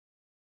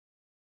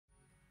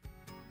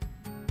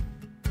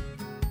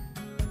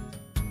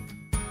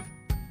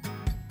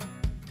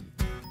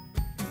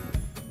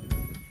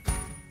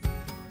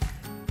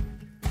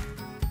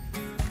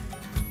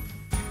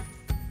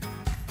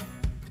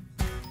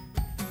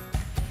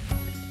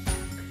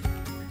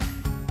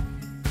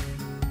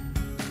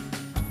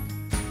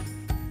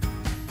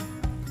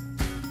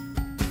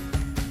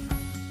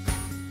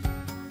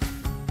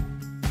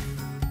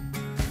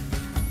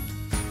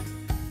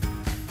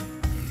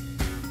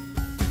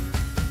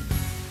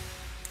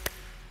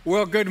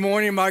Well, good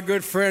morning, my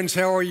good friends.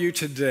 How are you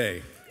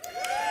today?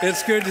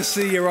 It's good to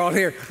see you all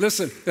here.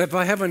 Listen, if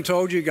I haven't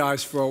told you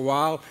guys for a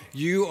while,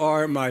 you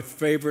are my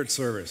favorite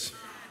service.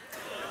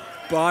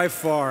 By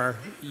far,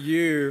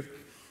 you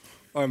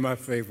are my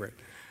favorite.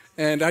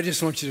 And I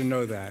just want you to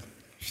know that.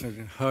 So,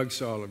 hugs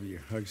to all of you.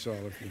 Hugs to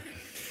all of you.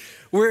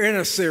 We're in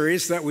a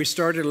series that we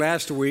started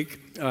last week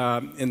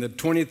in the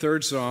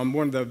 23rd Psalm,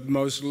 one of the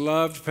most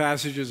loved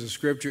passages of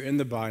Scripture in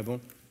the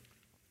Bible,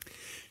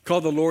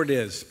 called The Lord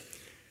Is.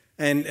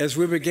 And as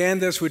we began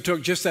this, we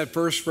took just that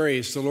first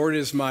phrase, the Lord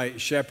is my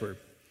shepherd.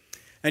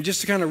 And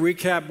just to kind of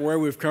recap where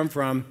we've come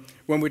from,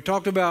 when we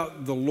talked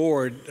about the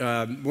Lord,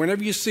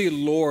 whenever you see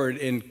Lord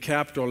in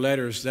capital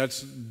letters,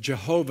 that's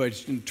Jehovah,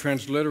 it's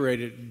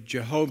transliterated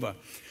Jehovah.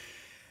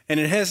 And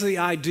it has the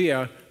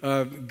idea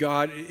of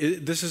God,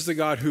 this is the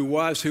God who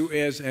was, who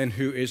is, and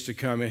who is to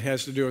come. It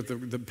has to do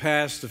with the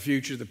past, the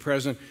future, the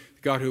present,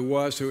 God who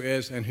was, who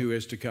is, and who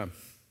is to come.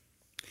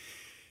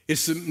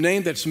 It's the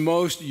name that's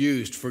most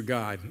used for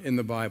God in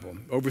the Bible.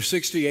 Over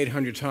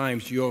 6,800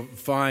 times you'll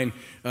find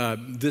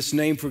this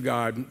name for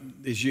God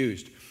is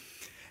used.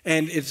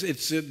 And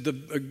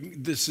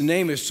this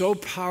name is so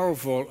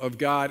powerful of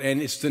God,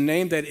 and it's the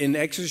name that in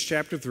Exodus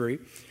chapter 3,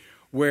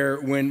 where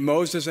when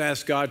Moses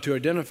asked God to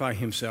identify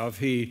himself,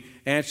 he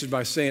answered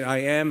by saying,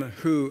 I am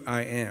who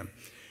I am.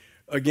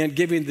 Again,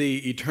 giving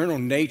the eternal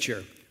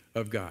nature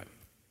of God.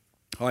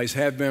 Always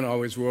have been,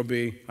 always will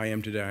be, I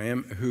am today. I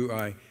am who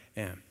I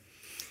am.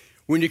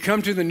 When you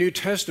come to the New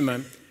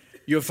Testament,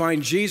 you'll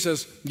find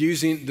Jesus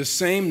using the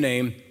same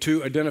name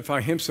to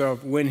identify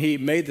himself when he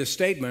made the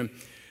statement,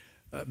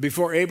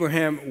 before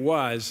Abraham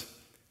was,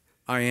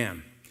 I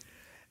am.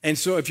 And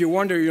so if you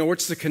wonder,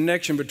 what's the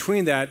connection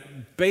between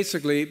that,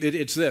 basically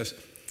it's this.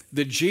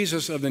 The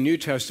Jesus of the New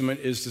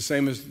Testament is the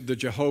same as the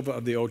Jehovah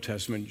of the Old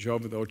Testament.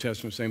 Jehovah of the Old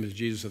Testament, same as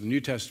Jesus of the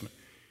New Testament.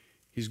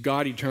 He's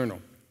God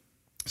eternal.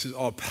 This is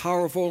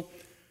all-powerful,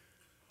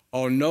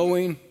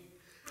 all-knowing,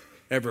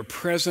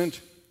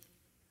 ever-present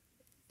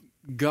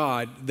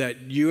God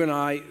that you and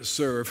I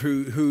serve,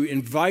 who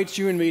invites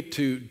you and me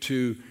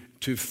to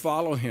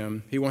follow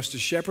him. He wants to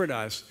shepherd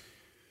us.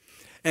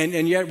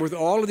 And yet with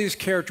all of these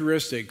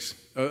characteristics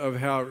of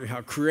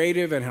how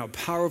creative and how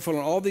powerful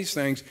and all these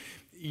things,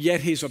 yet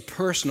he's a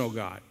personal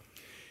God.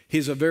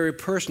 He's a very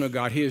personal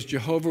God. He is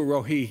Jehovah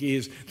Rohi. He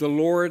is the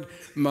Lord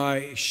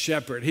my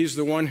shepherd. He's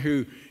the one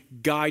who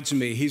guides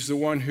me. He's the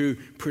one who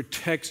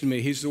protects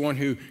me. He's the one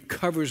who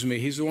covers me.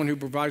 He's the one who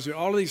provides me.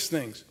 All of these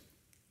things.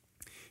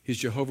 He's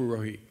Jehovah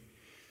Rohi.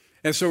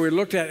 And so we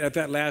looked at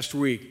that last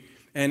week.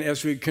 And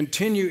as we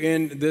continue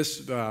in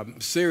this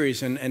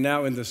series, and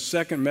now in the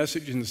second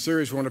message in the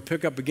series, we want to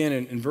pick up again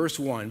in verse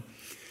 1,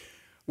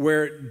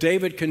 where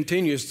David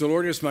continues, the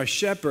Lord is my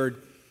shepherd,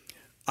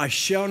 I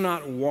shall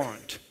not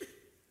want.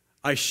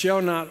 I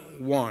shall not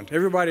want.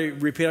 Everybody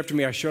repeat after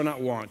me, I shall not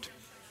want.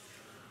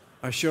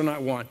 I shall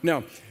not want.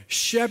 Now,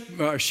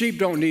 sheep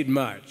don't need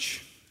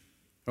much,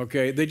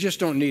 okay? They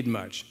just don't need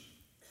much.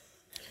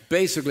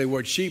 Basically,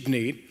 what sheep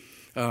need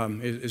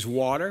is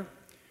water.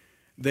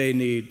 They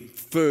need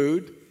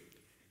food.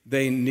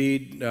 They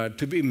need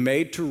to be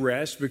made to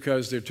rest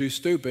because they're too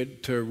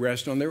stupid to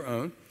rest on their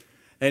own.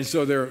 And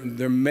so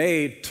they're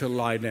made to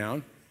lie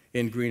down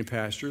in green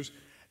pastures.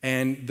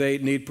 And they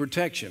need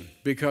protection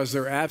because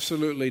they're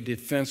absolutely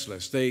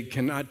defenseless. They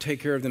cannot take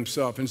care of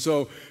themselves. And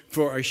so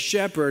for a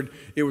shepherd,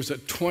 it was a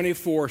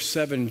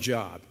 24/7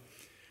 job.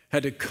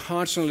 Had to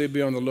constantly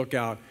be on the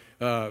lookout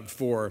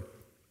for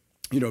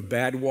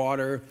bad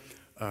water,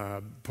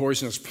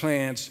 poisonous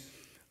plants,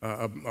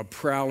 a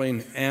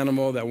prowling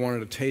animal that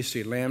wanted a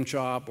tasty lamb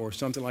chop or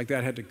something like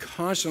that, had to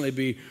constantly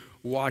be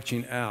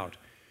watching out.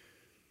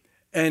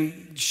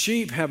 And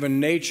sheep have a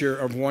nature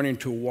of wanting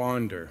to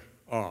wander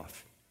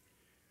off.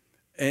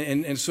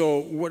 And so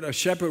what a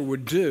shepherd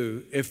would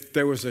do, if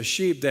there was a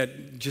sheep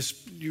that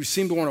just, you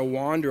seem to want to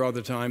wander all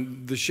the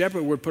time, the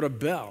shepherd would put a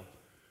bell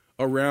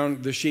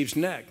around the sheep's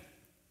neck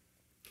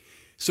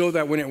so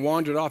that when it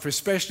wandered off,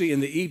 especially in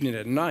the evening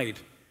at night,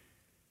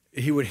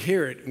 he would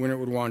hear it when it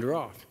would wander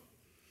off.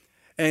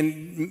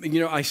 And,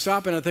 I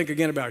stop and I think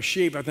again about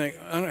sheep. I think,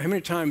 I don't know, how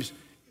many times,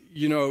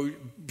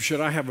 should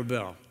I have a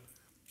bell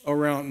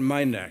around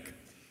my neck?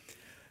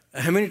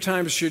 How many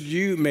times should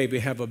you maybe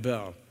have a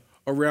bell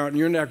around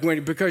your neck?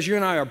 Because you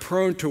and I are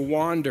prone to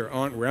wander,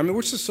 aren't we? I mean,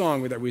 what's the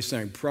song that we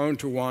sing? Prone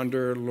to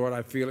wander, Lord,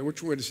 I feel it.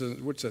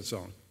 What's that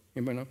song?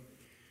 Anybody know?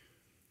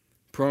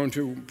 Prone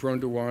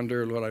to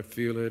wander, Lord, I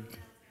feel it.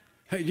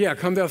 Hey, yeah,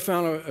 come thou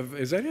fount of,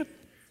 is that it?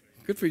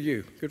 Good for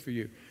you. Good for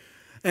you.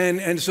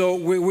 And so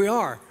we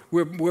are.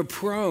 We're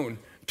prone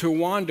to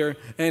wander.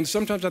 And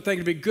sometimes I think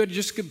it'd be good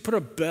just to put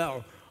a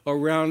bell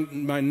around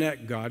my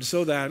neck, God,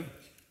 so that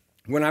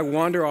when I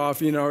wander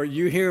off,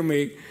 you hear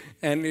me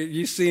and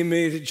you see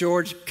me,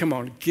 George, come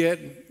on,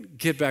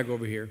 get back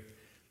over here.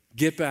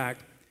 Get back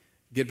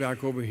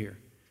over here.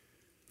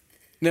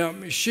 Now,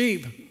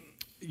 sheep,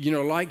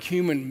 like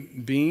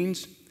human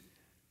beings,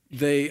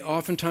 they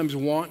oftentimes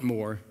want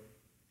more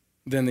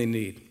than they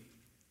need.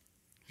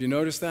 Do you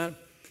notice that?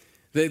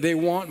 They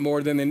want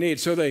more than they need.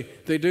 So they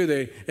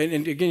do.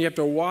 And again, you have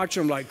to watch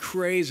them like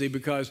crazy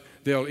because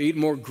they'll eat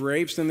more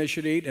grapes than they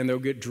should eat, and they'll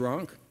get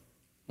drunk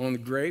on the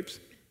grapes.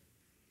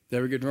 They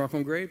ever get drunk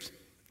on grapes?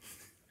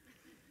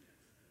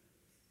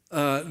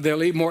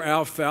 They'll eat more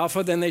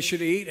alfalfa than they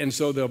should eat, and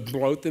so they'll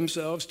bloat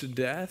themselves to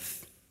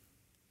death.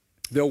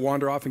 They'll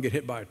wander off and get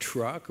hit by a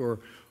truck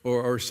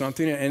or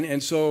something.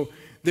 And so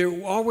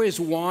they're always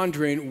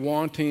wandering,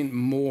 wanting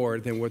more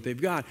than what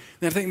they've got.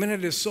 And I think, man,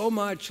 it is so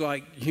much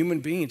like human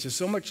beings. It's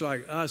so much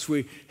like us.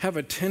 We have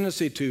a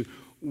tendency to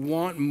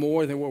want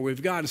more than what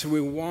we've got. And so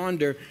we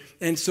wander.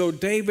 And so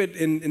David,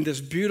 in this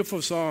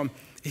beautiful psalm,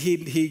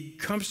 he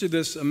comes to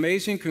this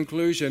amazing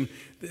conclusion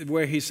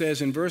where he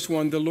says in verse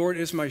 1, "The Lord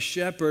is my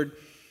shepherd,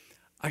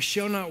 I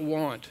shall not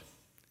want.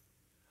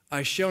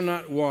 I shall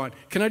not want."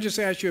 Can I just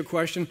ask you a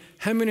question?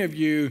 How many of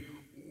you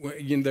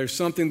there's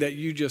something that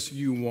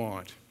you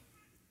want?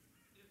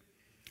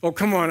 Oh,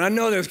 come on. I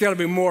know there's got to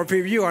be more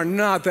people. You are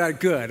not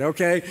that good,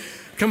 okay?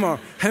 Come on.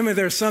 How many,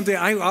 there's something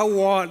I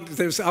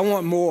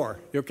want more,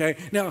 okay?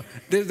 Now,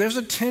 there's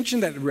a tension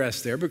that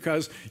rests there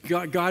because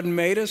God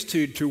made us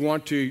to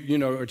want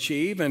to,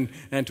 achieve and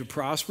to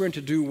prosper and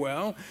to do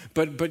well,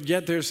 but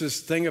yet there's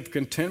this thing of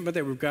contentment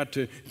that we've got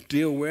to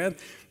deal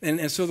with.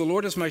 And so the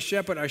Lord is my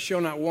shepherd, I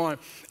shall not want.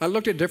 I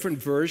looked at different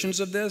versions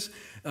of this.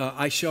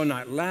 I shall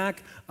not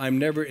lack. I'm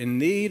never in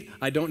need.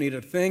 I don't need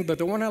a thing. But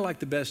the one I like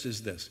the best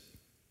is this.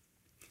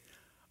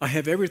 I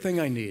have everything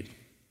I need.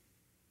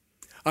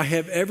 I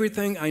have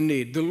everything I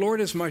need. The Lord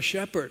is my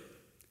shepherd.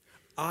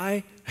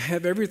 I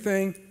have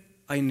everything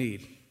I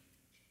need.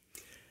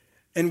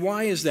 And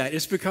why is that?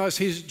 It's because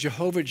He's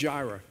Jehovah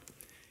Jireh.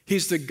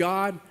 He's the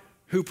God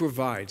who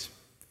provides.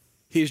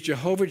 He's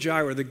Jehovah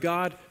Jireh, the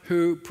God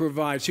who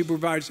provides. He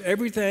provides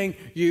everything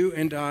you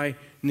and I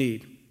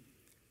need.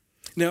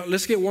 Now,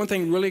 let's get one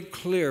thing really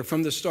clear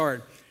from the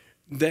start,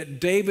 that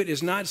David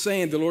is not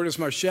saying, the Lord is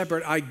my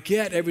shepherd, I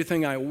get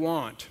everything I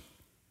want.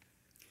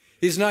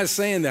 He's not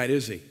saying that,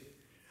 is he?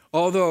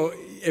 Although,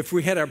 if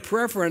we had a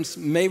preference,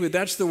 maybe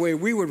that's the way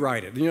we would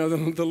write it.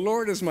 The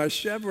Lord is my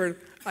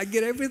shepherd, I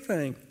get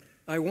everything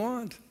I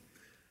want.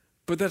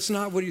 But that's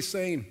not what he's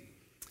saying.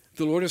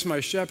 The Lord is my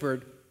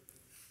shepherd,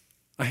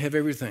 I have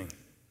everything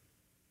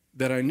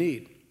that I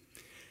need.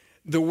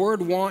 The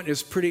word want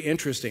is pretty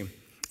interesting.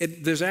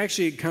 There's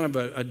actually kind of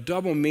a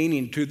double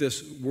meaning to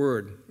this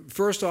word.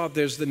 First off,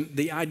 there's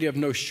the idea of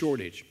no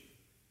shortage.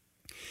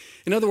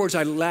 In other words,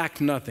 I lack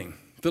nothing.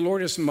 The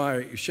Lord is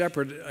my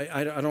shepherd.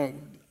 I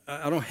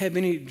don't have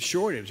any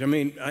shortage. I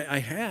mean, I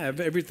have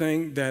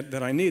everything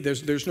that I need.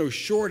 There's no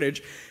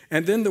shortage.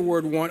 And then the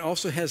word want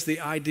also has the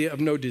idea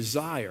of no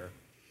desire.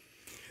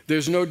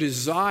 There's no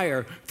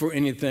desire for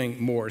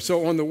anything more.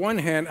 So on the one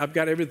hand, I've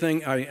got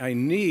everything I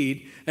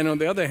need, and on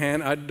the other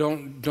hand, I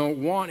don't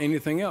want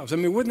anything else. I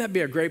mean, wouldn't that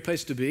be a great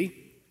place to be?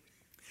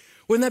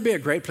 Wouldn't that be a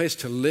great place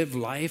to live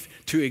life,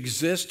 to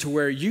exist, to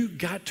where you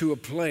got to a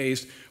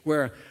place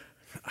where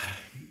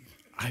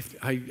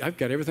I've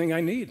got everything I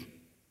need.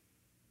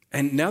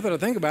 And now that I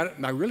think about it,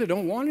 I really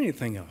don't want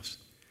anything else.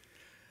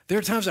 There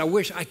are times I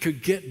wish I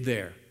could get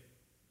there,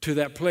 to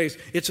that place.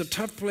 It's a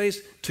tough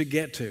place to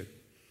get to.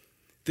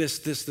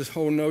 This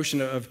whole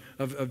notion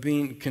of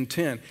being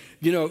content.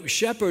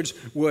 Shepherds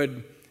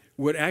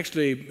would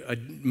actually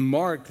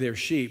mark their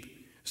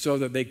sheep so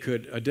that they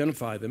could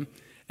identify them.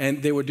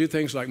 And they would do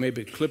things like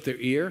maybe clip their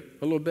ear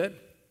a little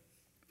bit.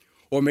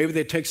 Or maybe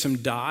they'd take some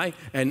dye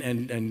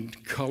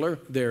and color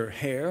their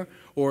hair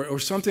or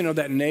something of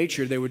that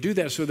nature. They would do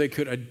that so they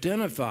could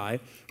identify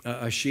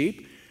a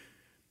sheep.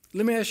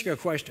 Let me ask you a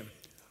question.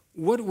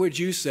 What would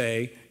you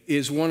say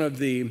is one of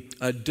the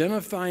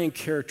identifying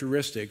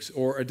characteristics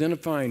or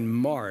identifying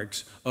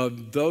marks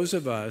of those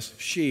of us,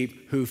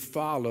 sheep, who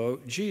follow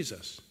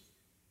Jesus?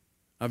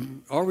 I've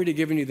already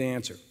given you the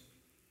answer.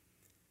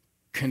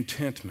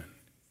 Contentment.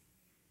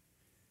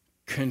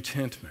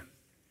 Contentment.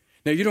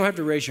 Now, you don't have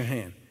to raise your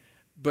hand.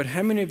 But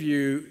how many of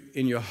you,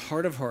 in your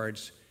heart of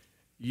hearts,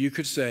 you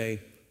could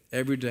say,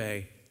 every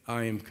day,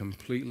 I am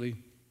completely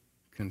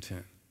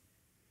content?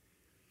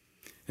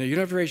 Now, you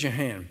don't have to raise your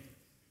hand.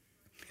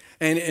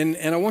 And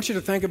I want you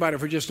to think about it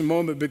for just a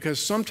moment, because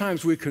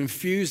sometimes we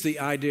confuse the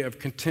idea of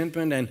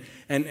contentment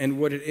and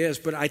what it is.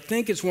 But I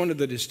think it's one of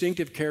the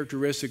distinctive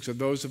characteristics of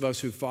those of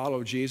us who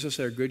follow Jesus,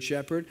 our Good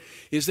Shepherd,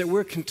 is that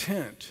we're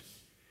content.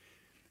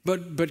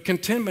 But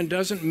contentment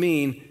doesn't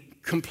mean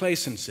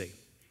complacency.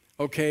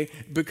 Okay?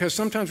 Because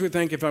sometimes we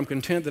think if I'm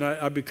content, then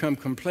I become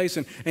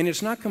complacent. And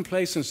it's not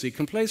complacency.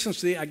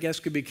 Complacency, I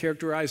guess, could be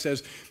characterized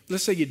as,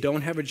 let's say you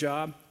don't have a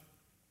job,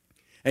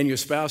 and your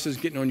spouse is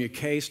getting on your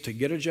case to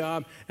get a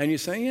job, and you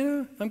say,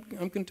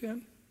 I'm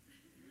content.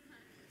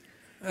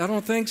 I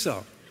don't think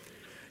so.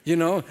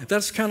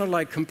 That's kind of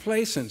like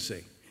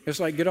complacency.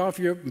 It's like get off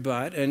your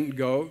butt and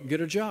go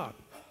get a job.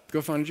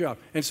 Go find a job.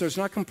 And so it's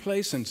not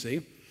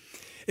complacency.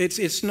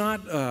 It's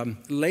not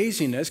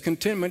laziness.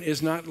 Contentment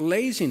is not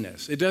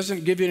laziness. It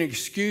doesn't give you an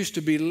excuse to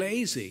be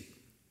lazy.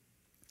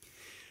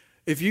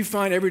 If you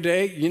find every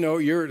day,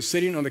 you're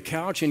sitting on the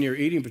couch and you're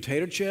eating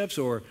potato chips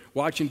or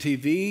watching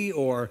TV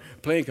or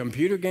playing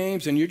computer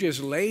games and you're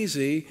just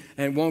lazy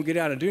and won't get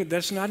out and do it,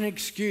 that's not an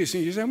excuse.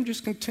 And you say, I'm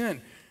just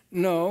content.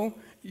 No,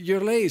 you're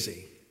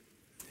lazy.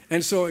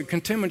 And so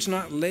contentment's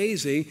not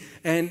lazy,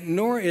 and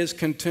nor is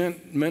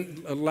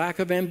contentment a lack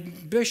of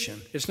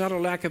ambition. It's not a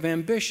lack of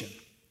ambition.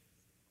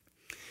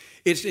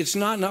 It's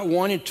not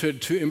wanting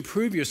to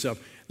improve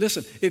yourself.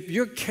 Listen, if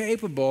you're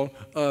capable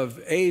of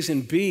A's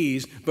and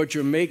B's, but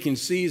you're making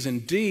C's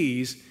and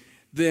D's,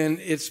 then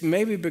it's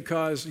maybe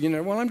because,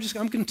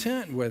 I'm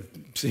content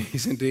with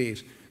C's and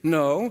D's.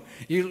 No,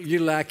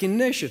 you lack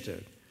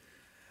initiative.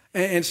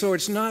 And so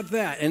it's not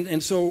that.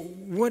 And so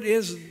what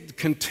is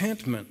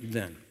contentment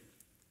then?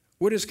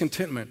 What is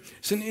contentment?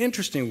 It's an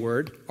interesting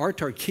word.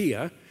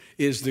 Autarkia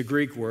is the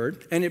Greek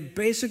word, and it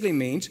basically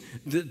means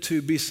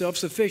to be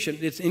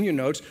self-sufficient. It's in your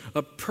notes,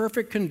 a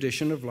perfect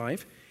condition of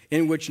life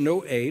in which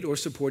no aid or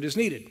support is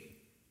needed.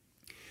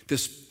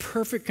 This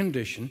perfect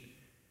condition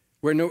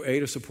where no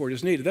aid or support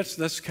is needed.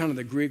 That's kind of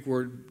the Greek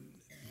word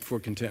for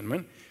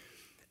contentment.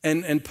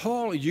 And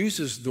Paul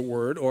uses the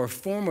word or a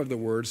form of the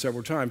word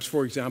several times.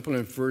 For example,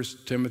 in 1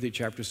 Timothy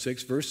chapter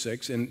 6, verse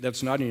 6, and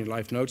that's not in your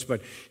life notes,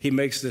 but he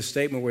makes this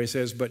statement where he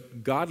says,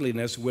 but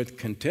godliness with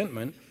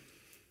contentment,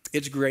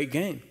 it's great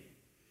gain.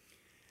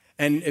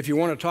 And if you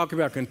want to talk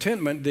about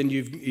contentment, then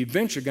you're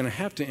eventually going to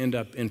have to end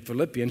up in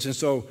Philippians. And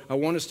so I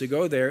want us to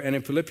go there. And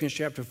in Philippians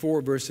chapter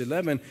 4, verse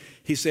 11,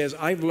 he says,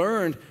 I've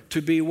learned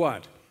to be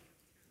what?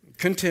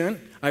 Content.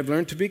 I've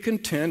learned to be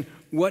content,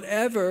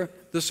 whatever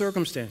the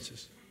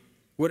circumstances.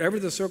 Whatever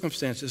the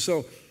circumstances.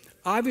 So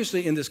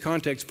obviously in this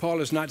context, Paul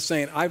is not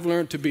saying, I've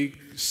learned to be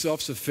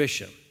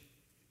self-sufficient.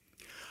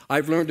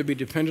 I've learned to be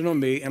dependent on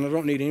me, and I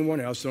don't need anyone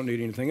else, don't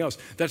need anything else.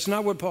 That's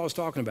not what Paul is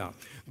talking about.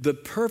 The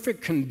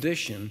perfect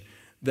condition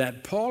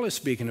that Paul is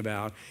speaking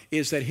about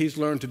is that he's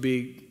learned to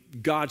be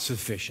God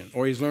sufficient,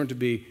 or he's learned to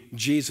be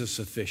Jesus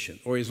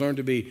sufficient, or he's learned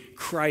to be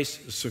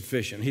Christ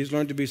sufficient. He's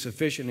learned to be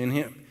sufficient in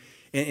him.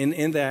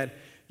 In that,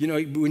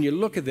 when you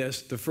look at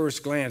this, the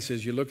first glance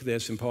is you look at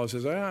this and Paul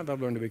says, I've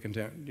learned to be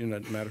content.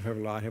 No matter if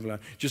I have a lot.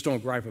 Just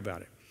don't gripe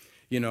about it.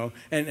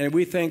 And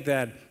we think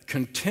that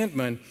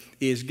contentment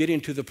is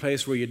getting to the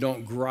place where you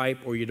don't gripe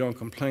or you don't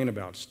complain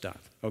about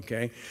stuff,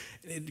 okay?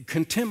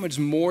 Contentment's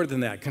more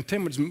than that.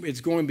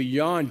 It's going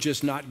beyond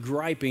just not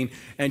griping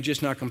and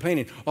just not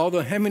complaining.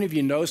 Although, how many of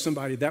you know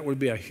somebody that would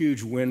be a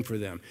huge win for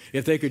them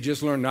if they could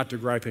just learn not to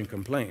gripe and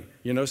complain?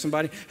 You know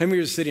somebody? How many of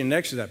you are sitting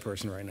next to that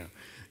person right now?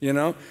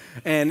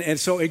 And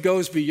so it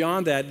goes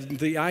beyond that.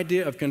 The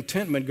idea of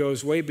contentment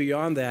goes way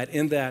beyond that,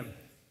 in that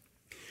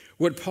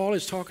what Paul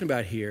is talking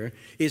about here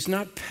is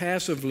not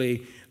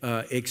passively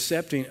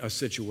accepting a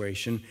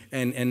situation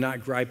and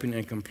not griping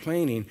and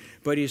complaining,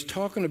 but he's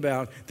talking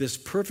about this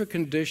perfect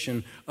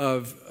condition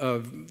here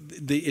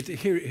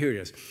it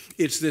is.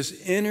 It's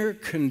this inner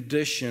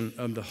condition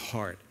of the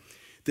heart,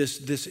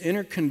 this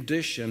inner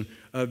condition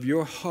of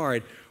your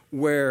heart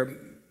where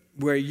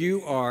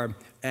you are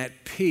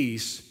at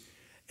peace.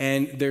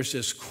 And there's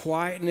this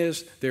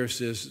quietness, there's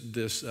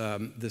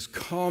this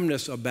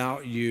calmness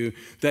about you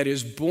that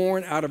is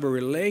born out of a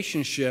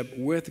relationship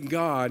with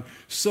God,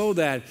 so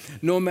that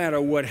no matter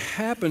what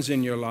happens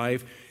in your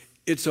life,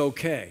 it's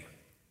okay.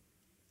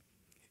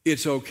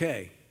 It's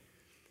okay.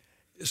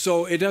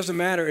 So it doesn't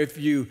matter if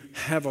you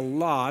have a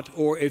lot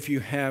or if you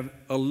have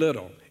a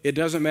little. It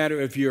doesn't matter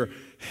if you're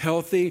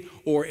healthy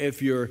or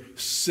if you're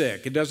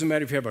sick. It doesn't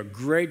matter if you have a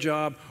great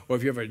job or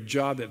if you have a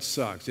job that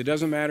sucks. It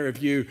doesn't matter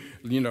if you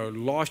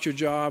lost your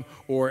job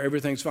or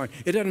everything's fine.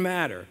 It doesn't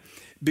matter,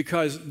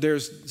 because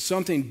there's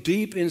something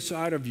deep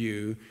inside of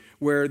you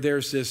where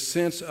there's this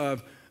sense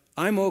of,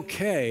 I'm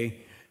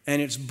okay,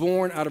 and it's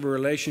born out of a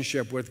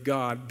relationship with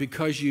God,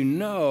 because you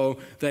know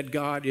that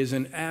God is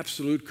in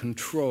absolute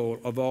control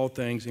of all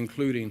things,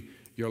 including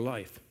your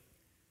life.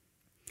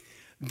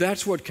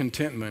 That's what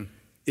contentment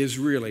is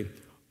really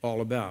all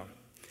about.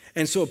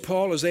 And so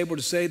Paul is able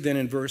to say then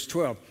in verse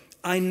 12,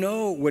 I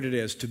know what it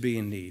is to be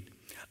in need.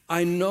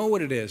 I know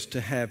what it is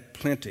to have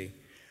plenty.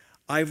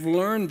 I've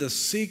learned the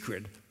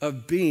secret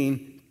of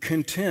being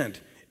content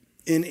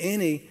in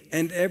any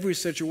and every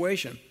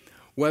situation,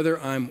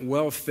 whether I'm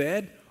well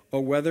fed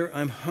or whether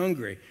I'm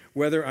hungry,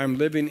 whether I'm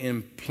living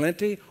in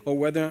plenty or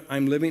whether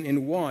I'm living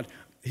in want.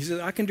 He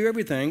says, I can do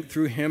everything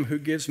through him who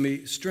gives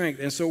me strength.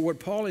 And so what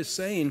Paul is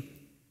saying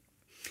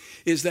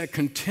is that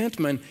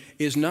contentment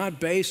is not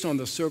based on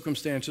the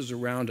circumstances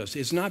around us.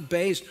 It's not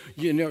based,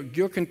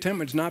 your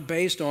contentment's not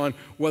based on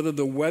whether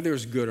the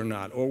weather's good or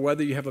not, or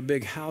whether you have a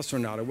big house or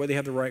not, or whether you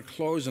have the right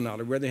clothes or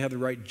not, or whether you have the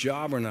right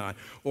job or not,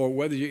 or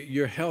whether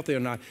you're healthy or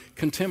not.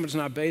 Contentment's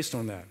not based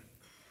on that.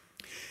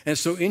 And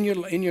so in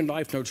your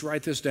life notes,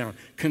 write this down.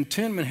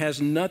 Contentment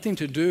has nothing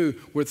to do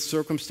with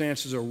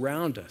circumstances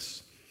around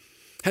us.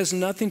 Has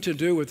nothing to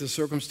do with the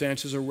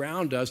circumstances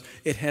around us.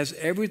 It has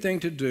everything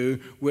to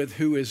do with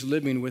who is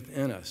living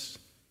within us.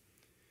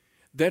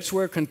 That's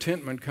where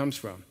contentment comes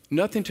from.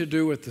 Nothing to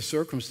do with the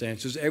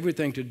circumstances,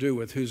 everything to do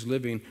with who's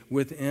living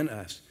within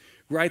us.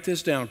 Write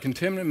this down.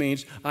 Contentment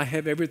means I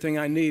have everything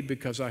I need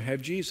because I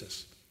have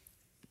Jesus.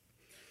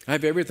 I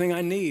have everything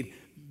I need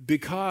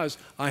because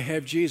I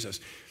have Jesus.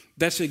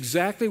 That's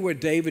exactly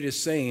what David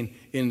is saying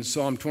in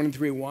Psalm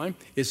 23:1.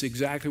 It's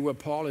exactly what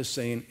Paul is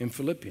saying in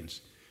Philippians.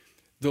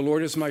 The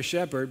Lord is my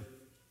shepherd.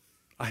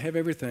 I have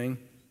everything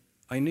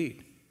I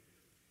need.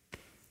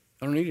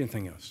 I don't need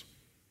anything else.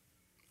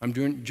 I'm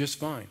doing just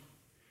fine.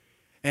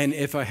 And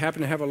if I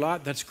happen to have a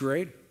lot, that's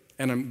great,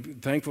 and I'm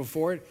thankful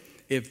for it.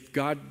 If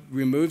God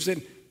removes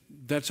it,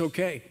 that's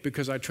okay,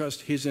 because I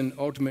trust He's in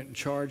ultimate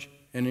charge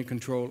and in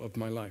control of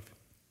my life.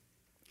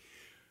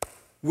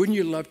 Wouldn't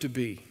you love to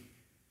be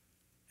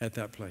at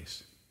that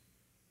place?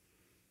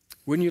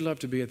 Wouldn't you love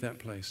to be at that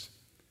place?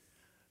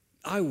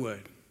 I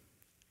would.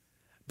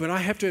 But I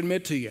have to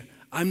admit to you,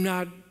 I'm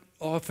not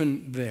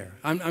often there.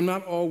 I'm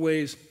not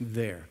always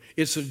there.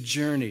 It's a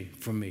journey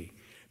for me.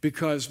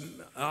 Because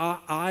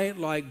I,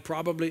 like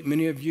probably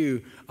many of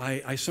you,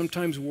 I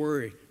sometimes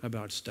worry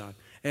about stuff.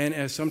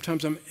 And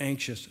sometimes I'm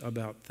anxious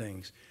about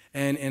things.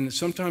 And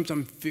sometimes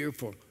I'm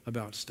fearful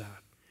about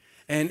stuff.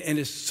 And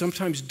it's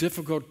sometimes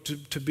difficult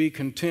to be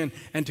content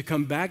and to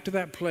come back to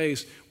that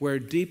place where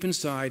deep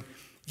inside,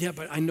 yeah,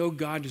 but I know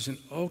God is in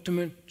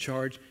ultimate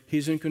charge.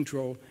 He's in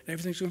control.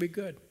 Everything's going to be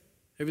good.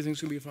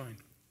 Everything's going to be fine.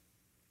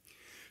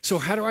 So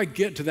how do I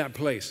get to that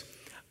place?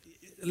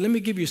 Let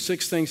me give you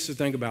 6 things to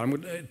think about.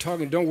 I'm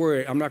talking, don't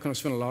worry, I'm not going to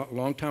spend a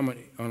long time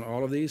on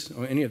all of these,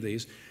 or any of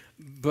these,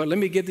 but let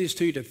me give these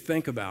to you to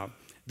think about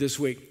this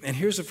week. And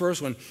here's the first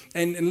one.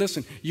 And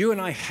listen, you and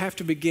I have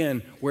to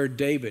begin where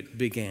David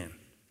began,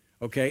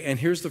 okay? And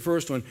here's the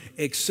first one: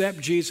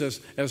 accept Jesus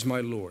as my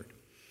Lord,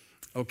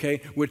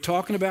 okay? We're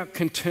talking about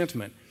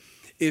contentment.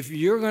 If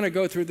you're going to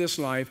go through this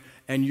life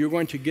and you're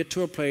going to get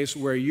to a place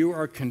where you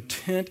are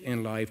content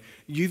in life,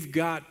 you've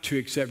got to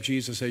accept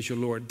Jesus as your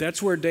Lord.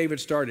 That's where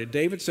David started.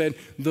 David said,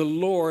 the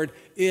Lord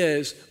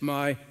is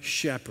my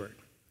shepherd.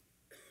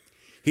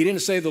 He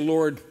didn't say the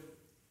Lord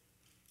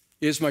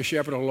is my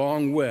shepherd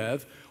along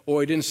with,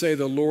 or he didn't say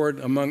the Lord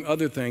among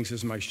other things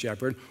is my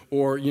shepherd,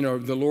 or,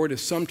 the Lord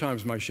is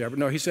sometimes my shepherd.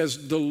 No, he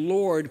says the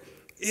Lord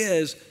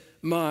is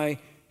my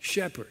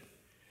shepherd.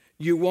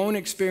 You won't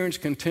experience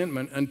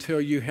contentment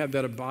until you have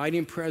that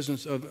abiding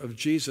presence of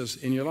Jesus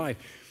in your life.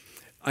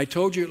 I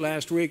told you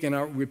last week, and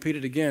I'll repeat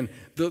it again,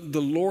 the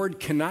Lord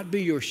cannot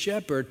be your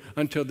shepherd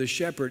until the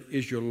shepherd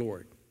is your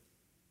Lord.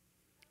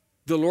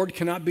 The Lord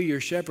cannot be your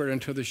shepherd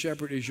until the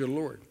shepherd is your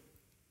Lord.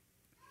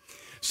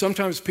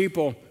 Sometimes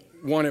people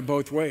want it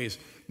both ways.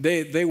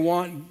 They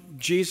want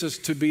Jesus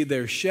to be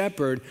their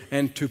shepherd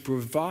and to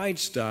provide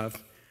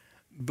stuff,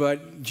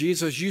 but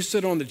Jesus, you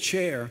sit on the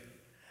chair,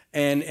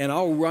 and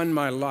I'll run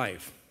my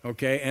life,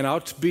 okay? And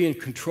I'll be in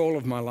control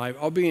of my life.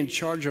 I'll be in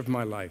charge of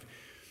my life.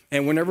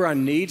 And whenever I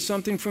need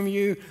something from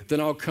you, then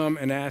I'll come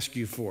and ask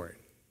you for it,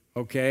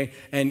 okay?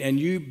 And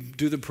you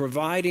do the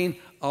providing,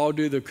 I'll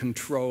do the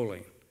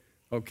controlling,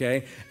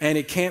 okay? And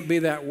it can't be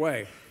that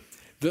way.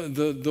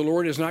 The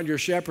Lord is not your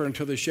shepherd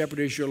until the shepherd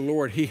is your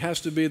Lord. He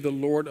has to be the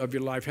Lord of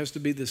your life, has to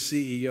be the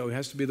CEO,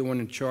 has to be the one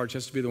in charge,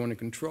 has to be the one in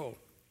control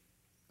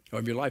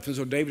of your life. And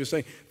so David is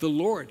saying, the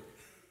Lord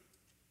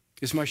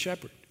is my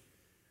shepherd.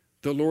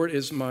 The Lord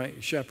is my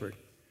shepherd.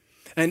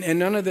 And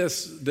none of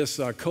this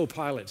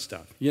co-pilot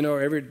stuff.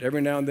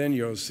 Every now and then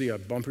you'll see a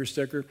bumper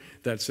sticker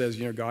that says,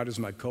 God is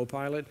my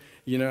co-pilot.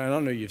 I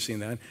don't know if you've seen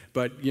that.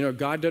 But,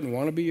 God doesn't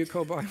want to be your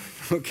co-pilot,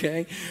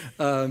 okay?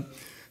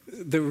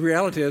 The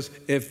reality is,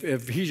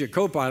 if he's your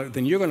co-pilot,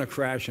 then you're going to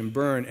crash and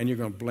burn, and you're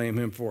going to blame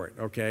him for it,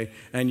 okay?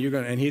 And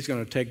he's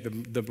going to take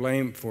the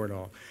blame for it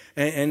all.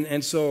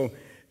 And so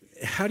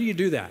how do you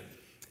do that?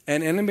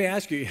 And let me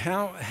ask you,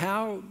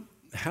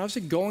 how's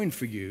it going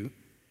for you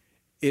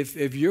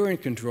if you're in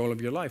control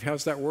of your life?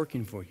 How's that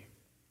working for you?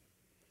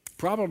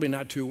 Probably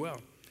not too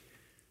well.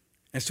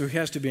 And so he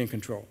has to be in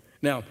control.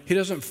 Now, he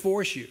doesn't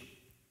force you.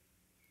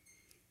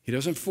 He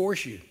doesn't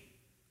force you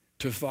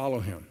to follow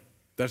him.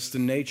 That's the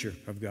nature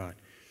of God.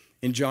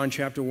 In John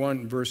chapter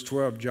 1, verse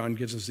 12, John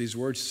gives us these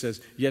words. He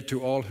says, yet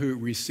to all who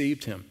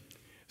received him,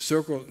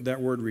 circle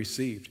that word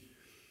received,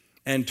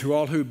 and to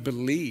all who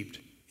believed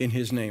in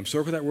his name.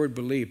 Circle that word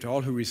believed. To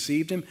all who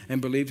received him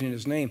and believed in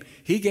his name,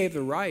 he gave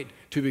the right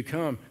to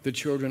become the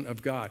children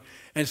of God.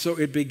 And so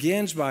it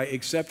begins by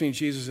accepting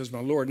Jesus as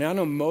my Lord. Now, I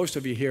know most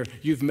of you here,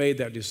 you've made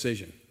that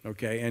decision,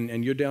 okay?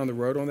 And you're down the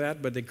road on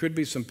that, but there could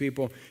be some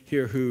people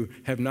here who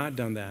have not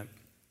done that.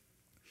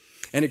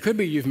 And it could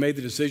be you've made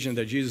the decision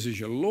that Jesus is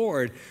your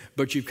Lord,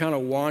 but you kind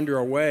of wander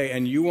away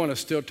and you want to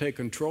still take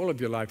control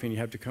of your life, and you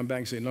have to come back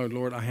and say, no,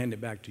 Lord, I hand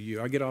it back to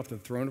you. I get off the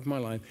throne of my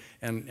life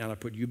and I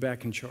put you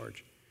back in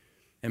charge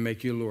and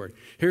make you Lord.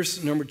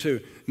 Here's number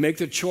 2. Make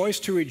the choice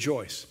to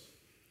rejoice.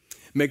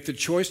 Make the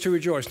choice to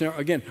rejoice. Now,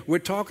 again, we're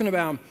talking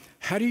about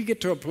how do you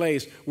get to a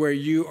place where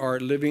you are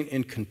living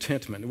in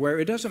contentment, where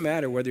it doesn't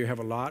matter whether you have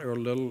a lot or a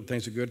little,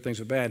 things are good, things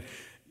are bad.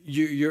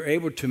 You're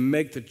able to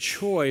make the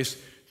choice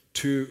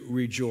to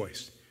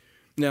rejoice.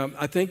 Now,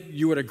 I think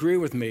you would agree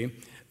with me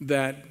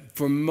that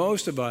for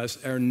most of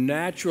us, our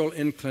natural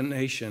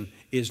inclination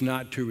is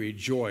not to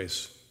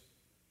rejoice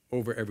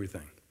over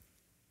everything.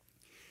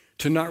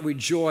 to not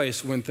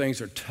rejoice when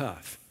things are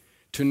tough,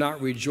 to not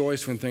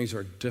rejoice when things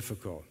are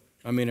difficult.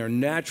 I mean, our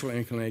natural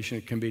inclination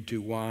can be to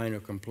whine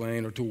or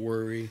complain or to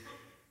worry,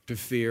 to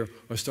fear,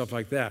 or stuff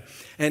like that.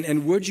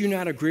 And would you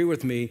not agree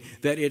with me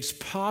that it's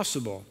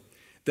possible,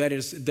 that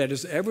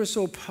is ever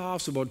so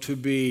possible to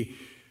be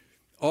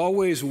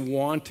always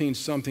wanting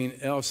something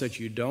else that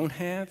you don't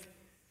have,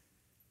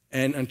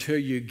 and until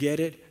you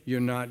get it, you're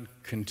not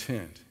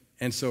content.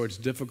 And so it's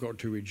difficult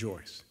to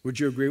rejoice.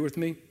 Would you agree with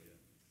me?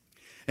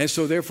 And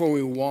so therefore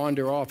we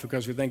wander off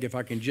because we think if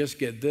I can just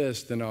get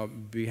this, then I'll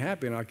be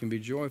happy and I can be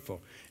joyful.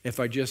 If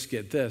I just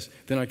get this,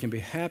 then I can be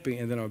happy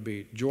and then I'll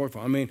be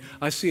joyful. I mean,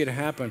 I see it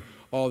happen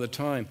all the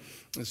time.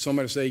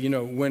 Somebody say, you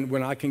know,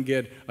 when I can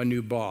get a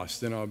new boss,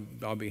 then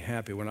I'll be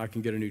happy. When I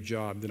can get a new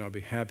job, then I'll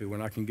be happy.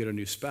 When I can get a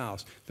new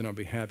spouse, then I'll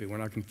be happy.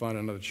 When I can find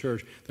another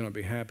church, then I'll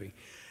be happy.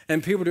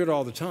 And people do it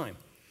all the time.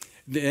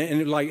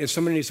 And like if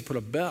somebody needs to put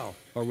a bell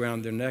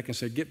around their neck and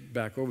say, get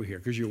back over here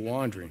because you're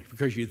wandering.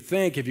 Because you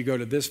think if you go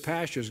to this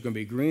pasture, it's going to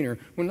be greener.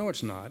 Well, no,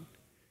 it's not.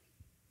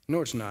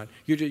 No, it's not.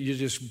 You're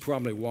just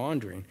probably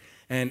wandering.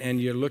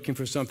 And you're looking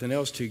for something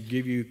else to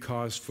give you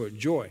cause for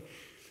joy.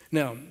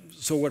 Now,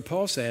 so what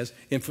Paul says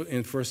in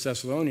 1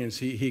 Thessalonians,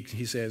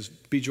 he says,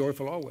 be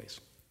joyful always.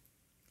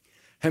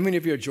 How many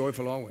of you are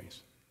joyful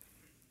always?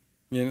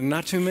 You know,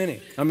 not too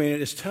many. I mean,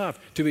 it's tough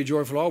to be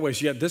joyful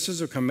always, yet this is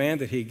a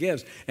command that he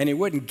gives, and he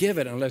wouldn't give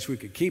it unless we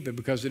could keep it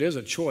because it is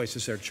a choice.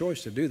 It's our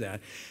choice to do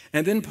that.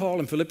 And then Paul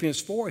in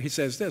Philippians 4, he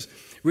says this,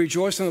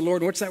 rejoice in the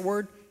Lord. What's that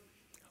word?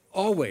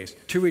 Always.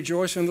 To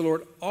rejoice in the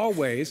Lord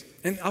always.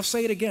 And I'll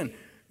say it again,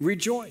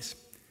 rejoice.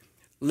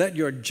 Let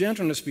your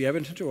gentleness be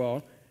evident to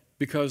all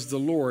because the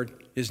Lord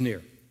is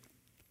near.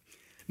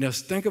 Now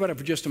think about it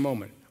for just a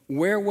moment.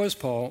 Where was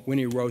Paul when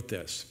he wrote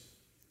this?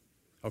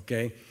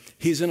 Okay?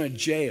 He's in a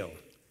jail.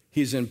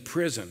 He's in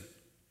prison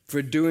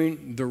for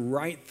doing the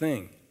right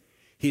thing.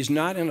 He's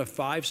not in a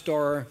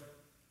 5-star,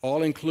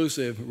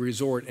 all-inclusive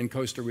resort in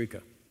Costa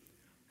Rica.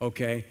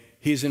 Okay?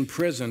 He's in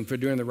prison for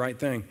doing the right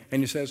thing.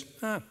 And he says,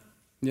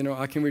 you know,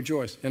 I can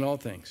rejoice in all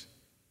things.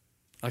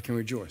 I can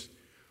rejoice.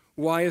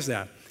 Why is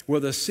that?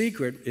 Well, the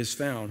secret is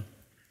found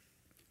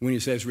when he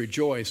says,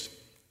 rejoice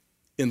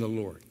in the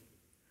Lord.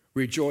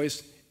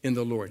 Rejoice in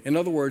the Lord. In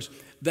other words,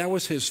 that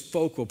was his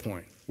focal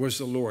point, was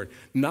the Lord.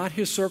 Not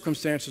his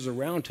circumstances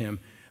around him,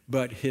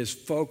 but his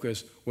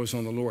focus was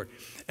on the Lord.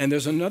 And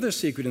there's another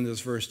secret in this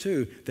verse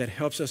too that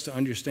helps us to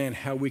understand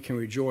how we can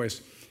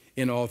rejoice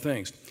in all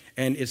things.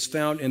 And it's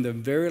found in the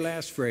very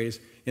last phrase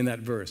in that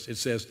verse. It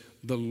says,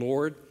 the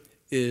Lord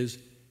is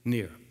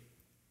near.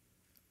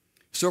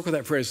 Circle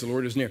that phrase, the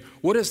Lord is near.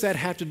 What does that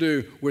have to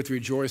do with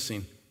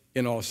rejoicing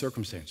in all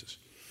circumstances?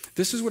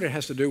 This is what it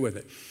has to do with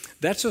it.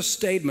 That's a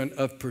statement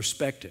of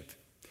perspective.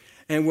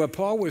 And what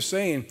Paul was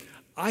saying,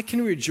 I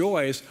can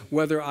rejoice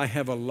whether I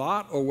have a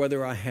lot or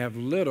whether I have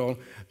little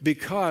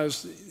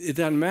because it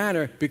doesn't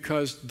matter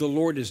because the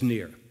Lord is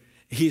near.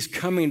 He's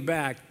coming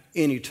back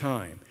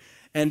anytime.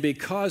 And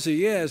because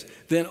he is,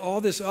 then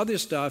all this other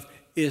stuff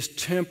is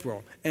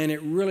temporal and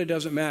it really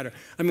doesn't matter.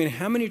 I mean,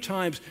 how many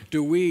times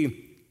do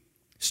we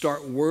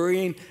start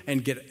worrying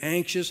and get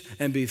anxious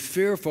and be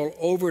fearful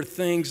over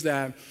things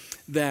that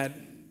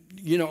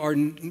you know are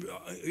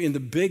in the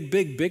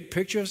big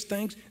picture of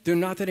things? They're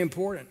not that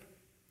important.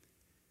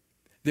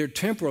 They're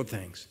temporal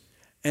things.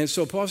 And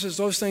so Paul says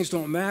those things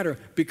don't matter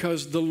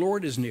because the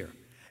Lord is near.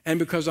 And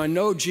because I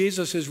know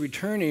Jesus is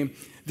returning,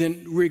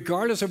 then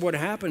regardless of what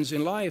happens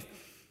in life,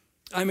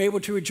 I'm able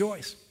to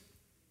rejoice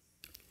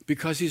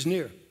because he's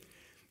near.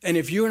 And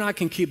if you and I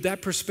can keep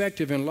that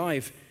perspective in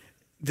life,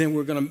 then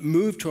we're going to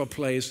move to a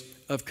place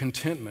of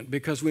contentment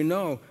because we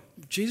know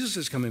Jesus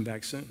is coming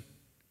back soon.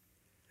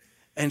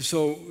 And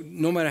so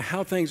no matter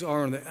how things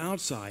are on the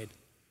outside,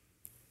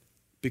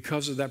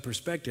 because of that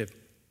perspective,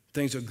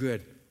 things are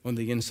good on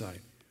the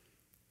inside.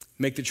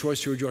 Make the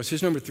choice to rejoice.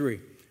 Here's number 3.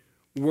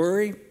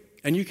 Worry,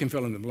 and you can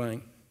fill in the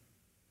blank,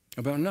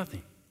 about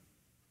nothing.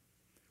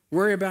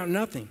 Worry about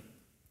nothing.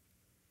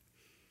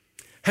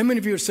 How many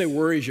of you would say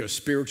worry is your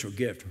spiritual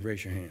gift?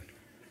 Raise your hand.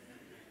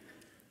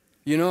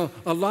 You know,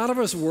 a lot of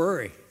us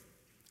worry.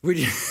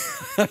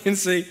 I can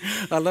see,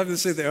 I love to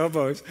see the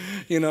elbows.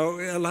 You know,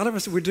 a lot of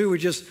us, we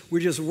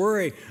just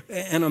worry.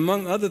 And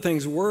among other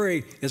things,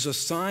 worry is a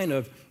sign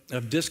of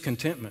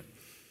discontentment.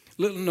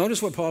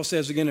 Notice what Paul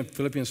says again in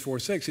Philippians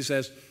 4:6. He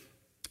says,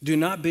 do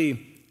not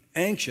be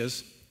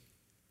anxious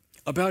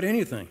about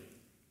anything.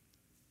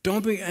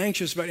 Don't be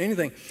anxious about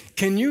anything.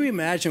 Can you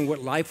imagine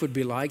what life would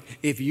be like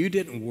if you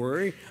didn't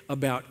worry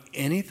about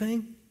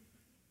anything?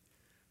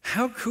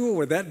 How cool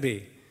would that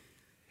be?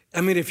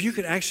 I mean, if you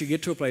could actually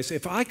get to a place,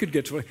 if I could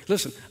get to a place,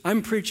 listen,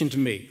 I'm preaching to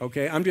me,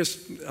 okay?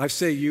 I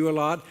say you a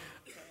lot.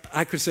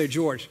 I could say,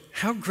 George,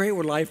 how great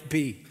would life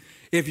be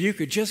if you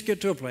could just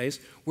get to a place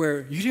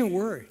where you didn't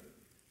worry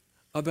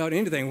about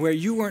anything, where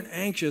you weren't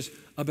anxious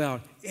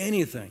about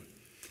anything.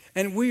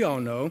 And we all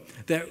know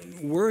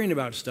that worrying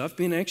about stuff,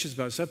 being anxious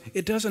about stuff,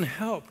 it doesn't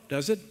help,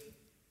 does it?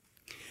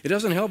 It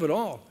doesn't help at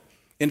all.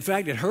 In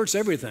fact, it hurts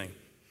everything.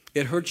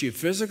 It hurts you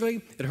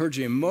physically, it hurts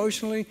you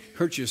emotionally,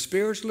 hurts you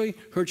spiritually,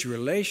 hurts you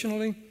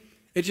relationally.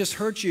 It just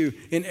hurts you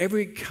in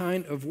every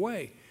kind of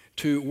way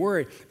to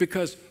worry,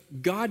 because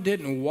God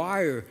didn't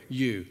wire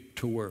you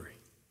to worry.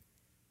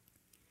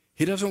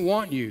 He doesn't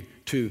want you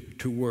to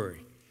worry.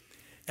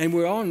 And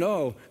we all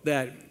know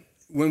that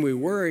when we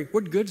worry,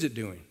 what good's it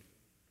doing?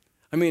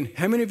 I mean,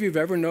 how many of you have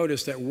ever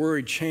noticed that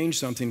worry changed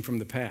something from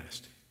the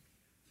past?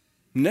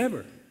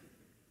 Never.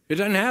 It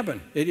doesn't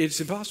happen.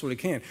 It's impossible. It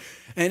can't.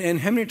 And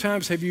how many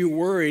times have you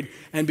worried,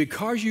 and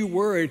because you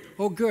worried,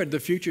 oh good, the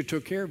future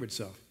took care of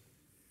itself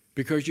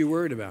because you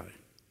worried about it?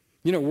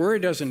 You know, worry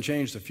doesn't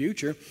change the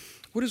future.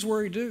 What does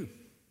worry do?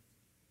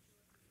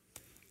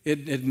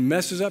 It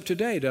messes up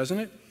today, doesn't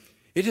it?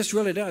 It just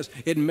really does.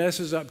 It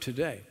messes up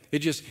today.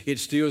 It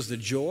steals the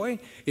joy.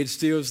 It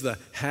steals the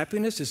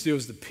happiness. It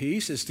steals the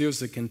peace. It steals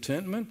the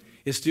contentment.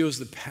 It steals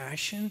the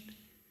passion.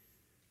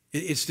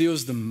 It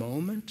steals the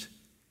moment.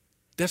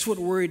 That's what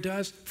worry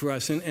does for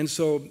us. And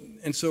so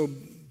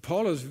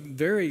Paul is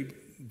very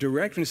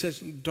direct when he says,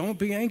 don't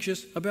be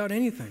anxious about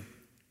anything.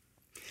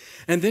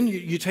 And then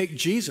you take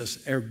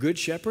Jesus, our good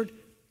shepherd.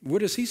 What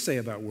does he say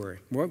about worry?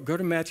 Well, go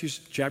to Matthew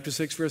chapter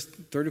 6, verse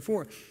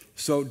 34.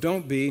 So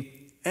don't be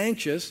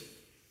anxious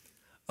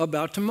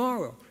about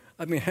tomorrow.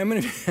 I mean, how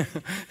many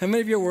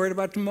of you are worried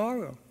about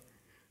tomorrow?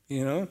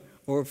 You know,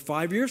 or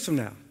 5 years from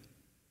now,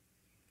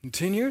 and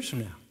 10 years from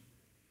now.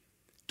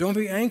 Don't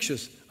be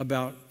anxious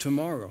about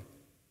tomorrow.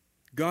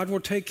 God will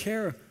take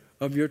care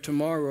of your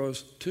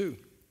tomorrows too.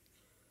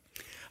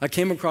 I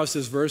came across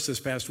this verse this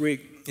past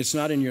week. It's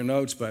not in your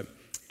notes, but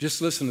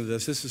just listen to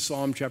this. This is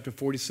Psalm chapter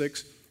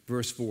 46,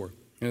 verse 4,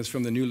 and it's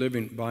from the New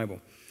Living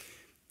Bible.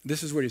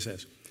 This is what he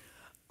says.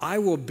 I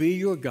will be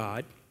your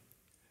God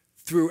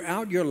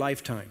throughout your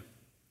lifetime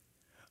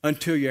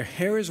until your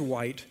hair is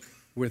white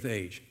with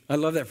age. I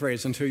love that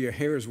phrase, until your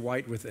hair is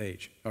white with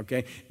age,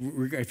 okay?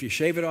 If you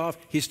shave it off,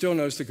 he still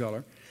knows the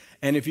color.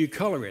 And if you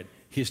color it,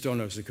 he still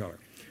knows the color,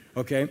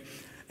 okay?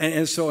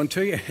 And so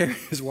until your hair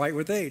is white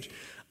with age,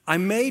 I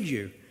made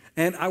you,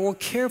 and I will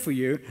care for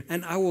you,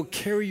 and I will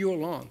carry you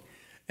along,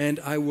 and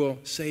I will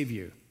save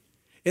you.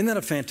 Isn't that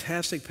a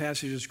fantastic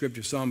passage of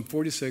Scripture? Psalm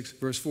 46,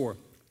 verse 4.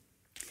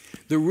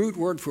 The root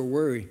word for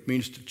worry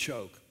means to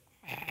choke.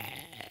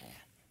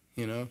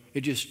 You know,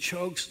 it just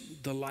chokes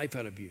the life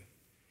out of you.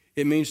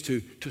 It means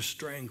to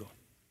strangle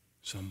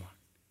someone,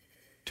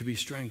 to be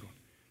strangled.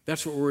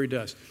 That's what worry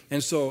does.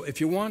 And so if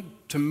you want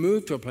to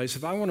move to a place,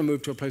 if I want to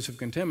move to a place of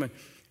contentment,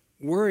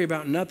 worry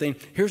about nothing.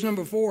 Here's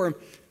number 4,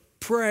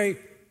 pray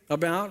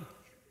about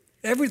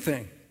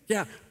everything.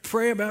 Yeah,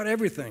 pray about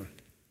everything.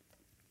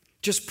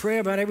 Just pray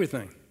about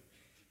everything.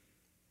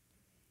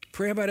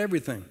 Pray about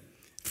everything.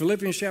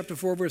 Philippians chapter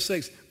 4, verse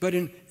 6, but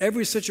in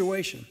every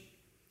situation,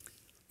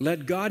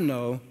 let God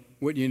know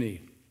what you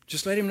need.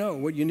 Just let him know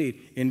what you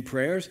need in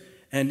prayers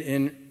and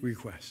in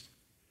requests.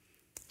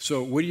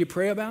 So what do you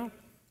pray about?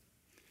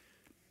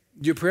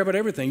 You pray about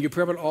everything. You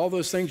pray about all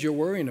those things you're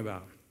worrying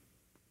about.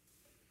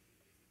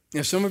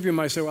 Now, some of you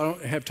might say, well, I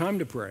don't have time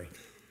to pray.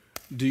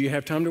 Do you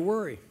have time to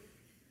worry?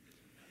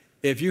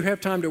 If you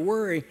have time to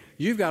worry,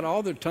 you've got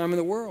all the time in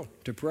the world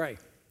to pray.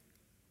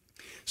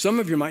 Some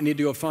of you might need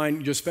to go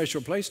find your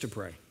special place to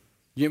pray.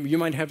 You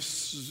might have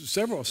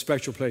several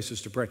special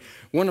places to pray.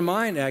 One of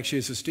mine actually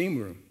is a steam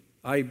room.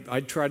 I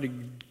try to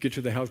get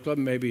to the health club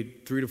maybe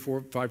 3 to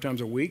 4, 5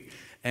 times a week,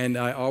 and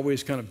I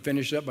always kind of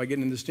finish up by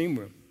getting in the steam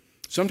room.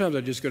 Sometimes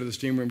I just go to the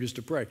steam room just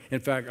to pray.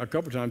 In fact, a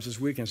couple times this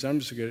weekend, so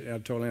I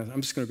told Anne,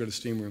 I'm just going to go to the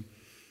steam room.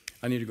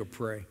 I need to go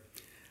pray.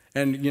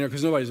 And, you know,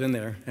 because nobody's in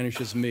there, and it's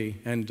just me,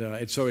 and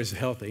it's always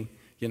healthy.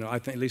 You know,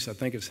 at least I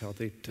think it's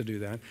healthy to do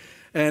that.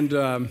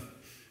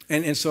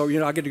 And so, you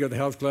know, I get to go to the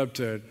health club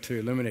to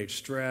eliminate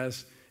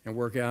stress and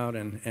work out,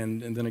 and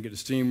then I get a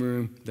steam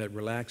room that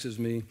relaxes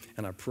me,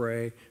 and I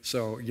pray.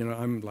 So, you know,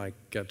 I'm like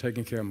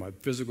taking care of my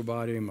physical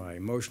body, my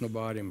emotional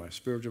body, my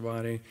spiritual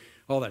body.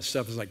 All that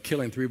stuff is like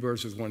killing 3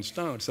 birds with 1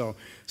 stone. So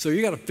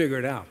you got to figure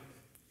it out.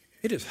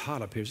 It is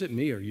hot up here. Is it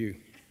me or you?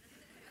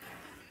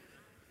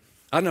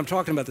 I'm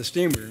talking about the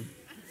steam room,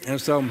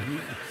 and so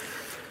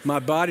my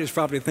body is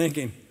probably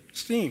thinking,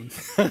 steam.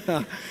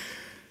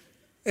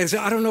 And so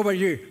I don't know about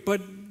you,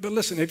 but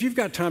listen, if you've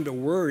got time to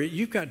worry,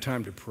 you've got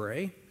time to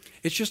pray.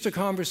 It's just a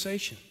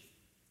conversation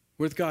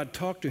with God.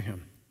 Talk to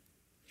him.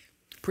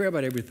 Pray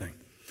about everything.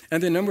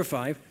 And then number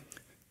 5,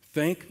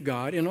 thank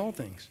God in all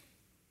things.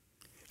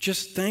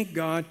 Just thank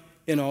God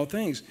in all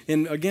things.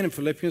 And again, in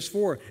Philippians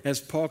 4, as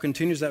Paul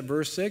continues that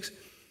verse 6,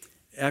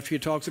 after he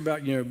talks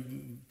about, you know,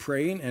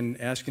 praying and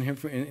asking him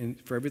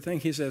for everything,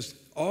 he says,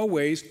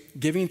 always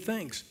giving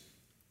thanks.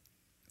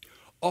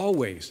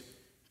 Always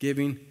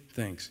giving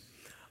thanks.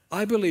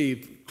 I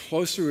believe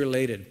closely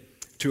related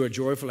to a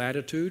joyful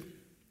attitude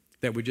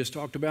that we just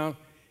talked about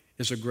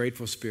is a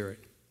grateful spirit.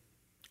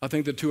 I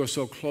think the two are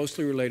so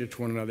closely related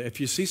to one another.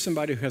 If you see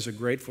somebody who has a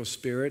grateful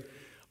spirit,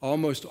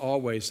 almost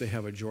always they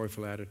have a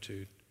joyful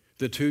attitude.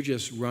 The two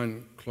just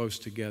run close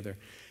together.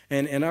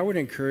 And I would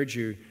encourage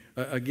you,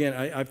 again,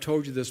 I've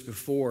told you this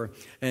before,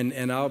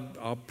 and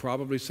I'll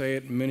probably say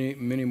it many,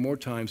 many more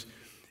times.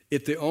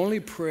 If the only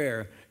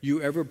prayer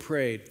you ever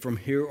prayed from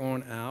here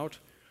on out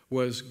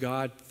was,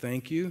 God,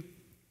 thank you,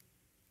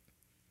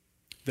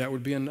 that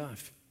would be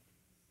enough.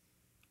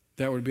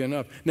 That would be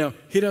enough. Now,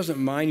 he doesn't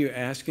mind you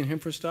asking him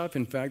for stuff.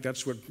 In fact,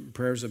 that's what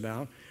prayer's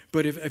about.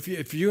 But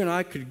if you and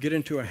I could get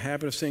into a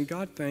habit of saying,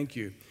 God, thank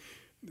you.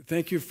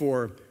 Thank you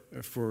for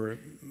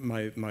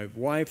my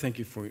wife. Thank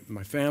you for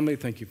my family.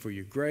 Thank you for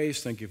your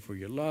grace. Thank you for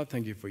your love.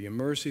 Thank you for your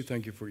mercy.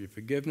 Thank you for your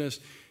forgiveness.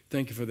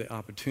 Thank you for the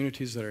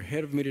opportunities that are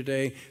ahead of me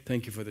today.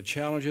 Thank you for the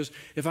challenges.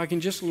 If I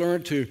can just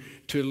learn to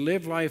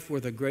live life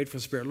with a grateful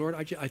spirit, Lord,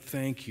 I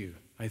thank you.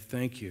 I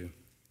thank you.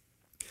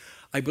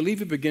 I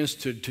believe it begins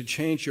to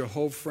change your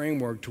whole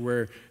framework to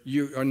where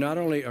you are not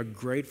only a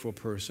grateful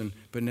person,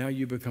 but now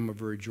you become a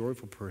very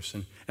joyful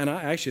person. And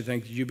I actually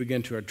think you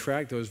begin to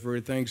attract those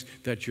very things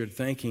that you're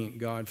thanking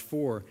God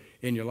for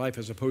in your life,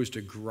 as opposed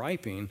to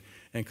griping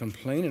and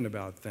complaining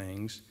about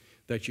things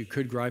that you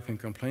could gripe and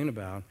complain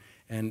about,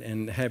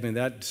 and having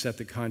that set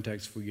the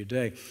context for your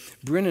day.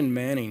 Brennan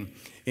Manning,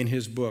 in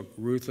his book,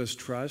 Ruthless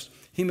Trust,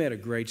 he made a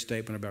great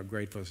statement about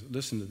gratefulness.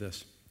 Listen to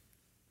this.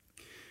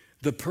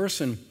 The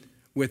person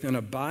with an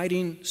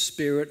abiding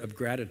spirit of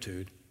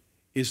gratitude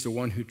is the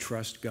one who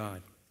trusts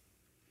God.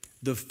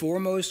 The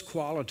foremost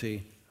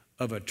quality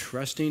of a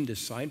trusting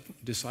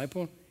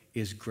disciple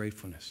is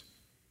gratefulness.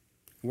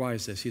 Why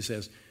is this? He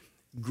says,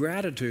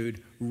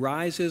 gratitude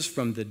rises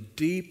from the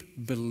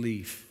deep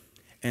belief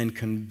and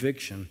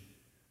conviction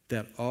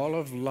that all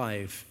of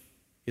life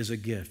is a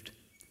gift,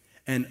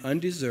 an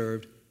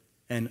undeserved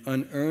and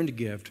unearned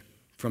gift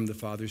from the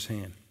Father's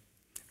hand.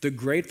 The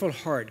grateful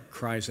heart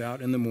cries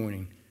out in the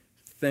morning,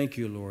 thank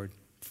you, Lord,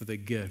 for the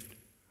gift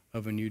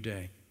of a new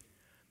day.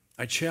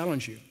 I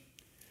challenge you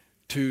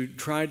to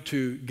try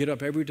to get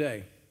up every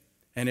day,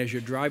 and as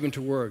you're driving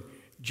to work,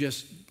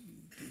 just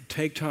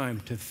take time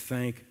to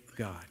thank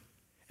God.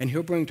 And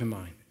he'll bring to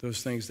mind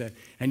those things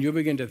and you'll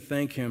begin to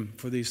thank him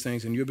for these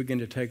things, and you'll begin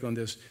to take on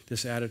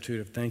this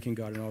attitude of thanking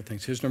God in all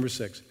things. Here's number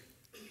 6.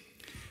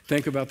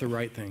 Think about the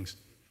right things.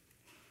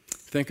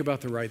 Think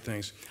about the right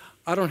things.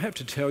 I don't have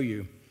to tell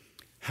you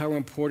how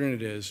important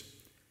it is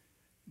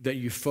that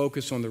you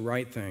focus on the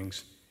right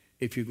things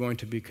if you're going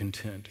to be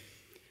content.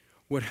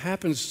 What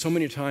happens so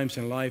many times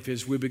in life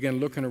is we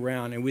begin looking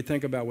around and we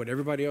think about what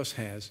everybody else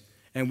has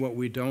and what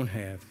we don't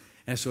have,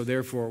 and so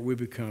therefore we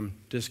become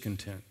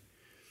discontent.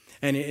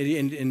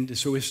 And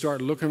so we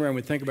start looking around,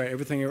 we think about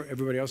everything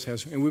everybody else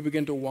has, and we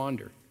begin to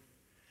wander,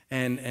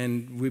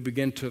 and we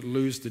begin to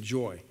lose the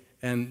joy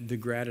and the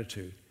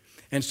gratitude.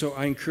 And so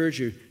I encourage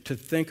you to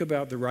think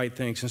about the right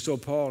things. And so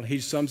Paul, he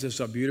sums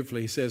this up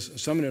beautifully. He says,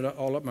 summing it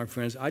all up, my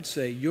friends, I'd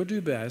say you'll do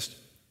best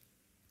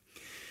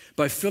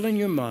by filling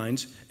your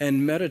minds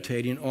and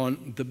meditating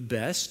on the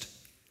best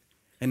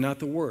and not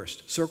the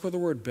worst. Circle the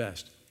word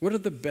best. What are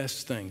the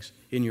best things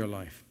in your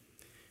life?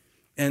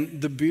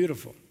 And the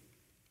beautiful,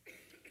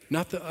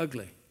 not the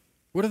ugly.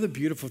 What are the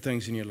beautiful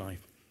things in your life?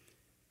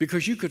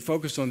 Because you could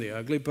focus on the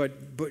ugly, but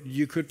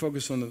you could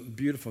focus on the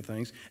beautiful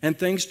things, and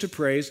things to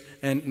praise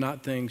and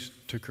not things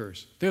to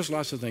curse. There's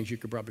lots of things you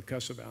could probably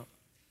cuss about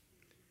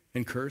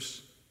and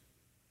curse,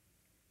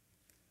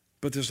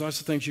 but there's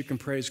lots of things you can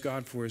praise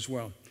God for as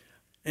well.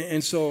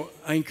 And so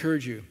I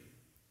encourage you,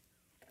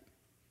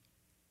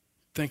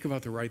 think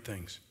about the right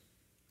things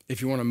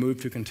if you want to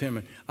move to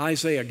contentment.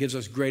 Isaiah gives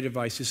us great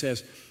advice. He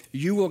says,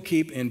 you will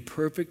keep in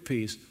perfect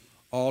peace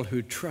all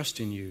who trust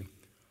in you,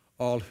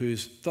 all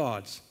whose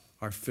thoughts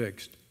are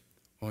fixed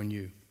on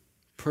you.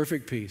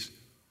 Perfect peace,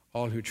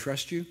 all who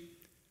trust you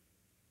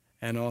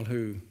and all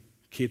who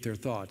keep their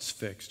thoughts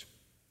fixed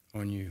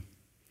on you.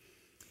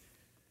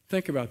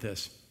 Think about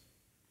this.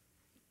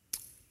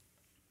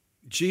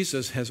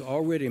 Jesus has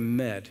already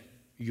met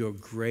your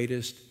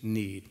greatest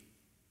need.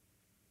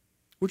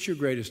 What's your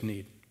greatest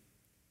need?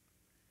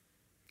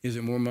 Is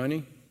it more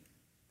money?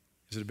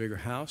 Is it a bigger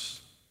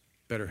house?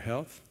 Better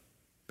health?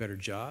 Better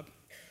job?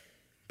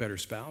 Better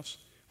spouse?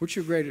 What's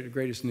your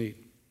greatest need?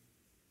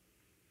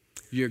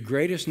 Your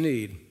greatest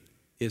need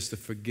is the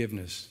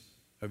forgiveness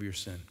of your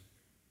sin.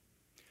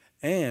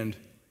 And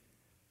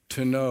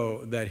to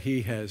know that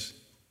he has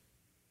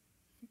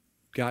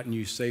gotten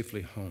you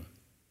safely home,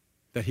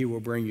 that he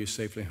will bring you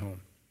safely home.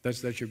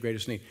 That's your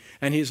greatest need.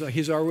 And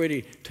he's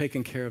already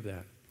taken care of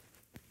that.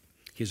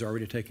 He's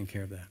already taken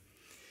care of that.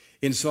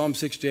 In Psalm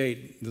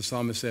 68, the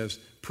psalmist says,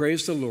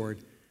 praise the Lord,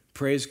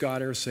 praise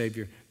God our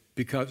Savior,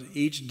 because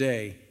each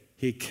day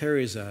he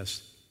carries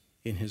us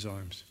in his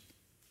arms.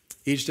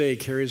 Each day he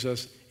carries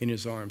us in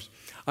his arms.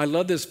 I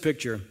love this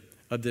picture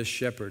of this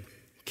shepherd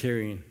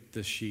carrying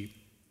this sheep.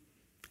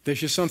 There's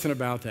just something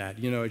about that,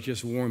 it's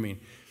just warming.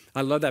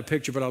 I love that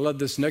picture, but I love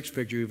this next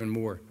picture even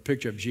more, a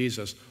picture of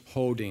Jesus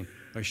holding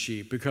a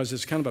sheep, because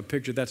it's kind of a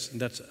picture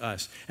that's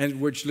us. And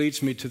which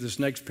leads me to this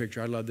next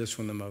picture. I love this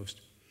one the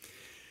most.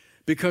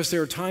 Because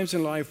there are times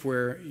in life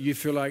where you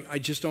feel like, I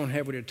just don't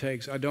have what it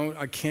takes. I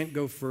can't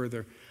go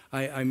further.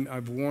 I'm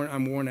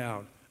worn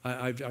out.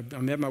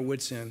 I'm at my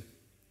wit's end.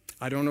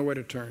 I don't know where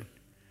to turn.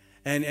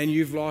 And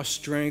you've lost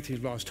strength,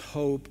 you've lost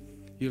hope,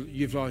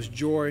 you've lost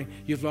joy,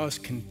 you've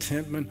lost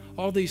contentment,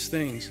 all these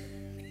things.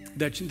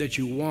 that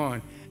you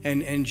want.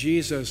 And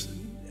Jesus,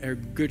 our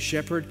good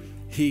shepherd,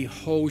 he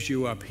holds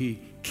you up. He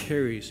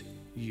carries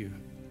you.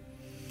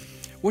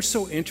 What's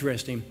so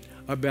interesting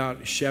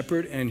about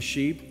shepherd and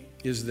sheep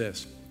is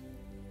this.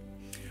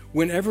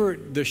 Whenever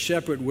the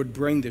shepherd would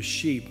bring the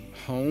sheep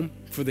home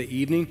for the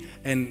evening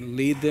and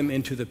lead them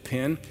into the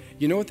pen,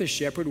 you know what the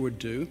shepherd would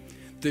do?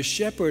 The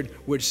shepherd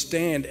would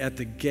stand at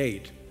the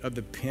gate of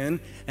the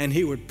pen, and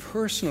he would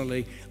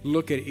personally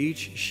look at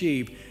each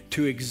sheep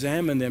to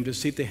examine them to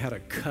see if they had a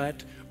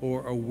cut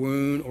or a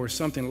wound or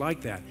something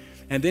like that.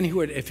 And then he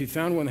would, if he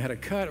found one that had a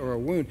cut or a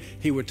wound,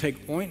 he would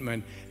take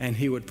ointment and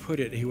he would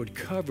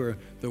cover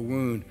the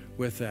wound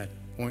with that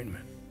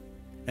ointment.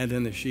 And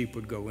then the sheep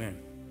would go in.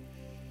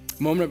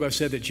 A moment ago I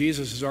said that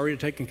Jesus has already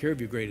taken care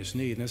of your greatest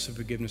need, and that's the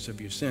forgiveness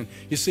of your sin.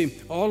 You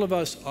see, all of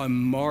us are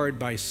marred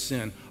by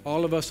sin.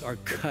 All of us are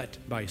cut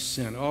by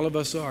sin. All of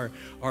us are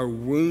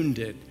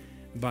wounded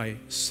by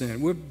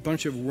sin. We're a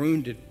bunch of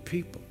wounded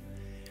people.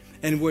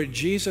 And what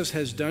Jesus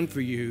has done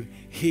for you,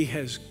 he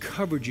has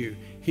covered you.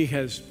 He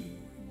has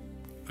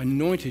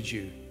anointed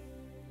you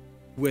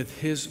with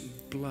his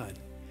blood,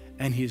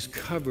 and he's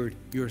covered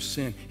your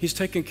sin. He's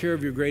taken care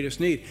of your greatest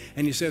need,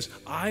 and he says,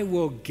 I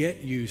will get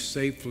you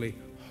safely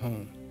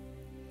home.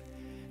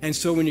 And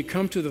so when you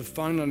come to the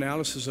final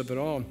analysis of it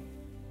all,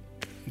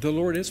 the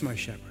Lord is my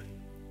shepherd.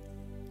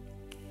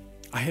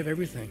 I have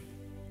everything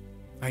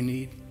I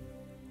need,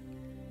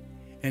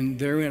 and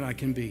therein I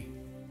can be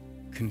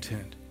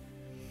content.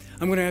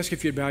 I'm going to ask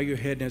if you'd bow your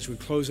head as we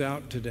close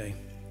out today.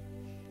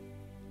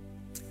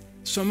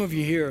 Some of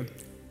you here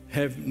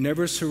have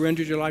never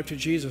surrendered your life to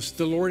Jesus.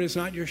 The Lord is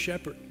not your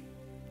shepherd,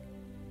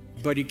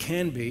 but he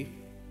can be,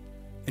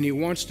 and he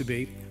wants to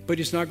be, but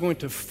he's not going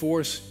to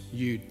force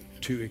you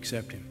to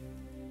accept him.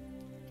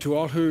 To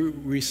all who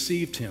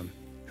received him,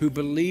 who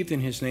believed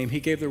in his name, he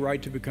gave the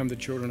right to become the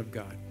children of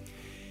God.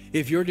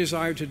 If your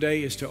desire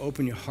today is to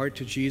open your heart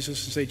to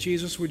Jesus and say,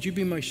 Jesus, would you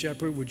be my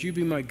shepherd? Would you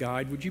be my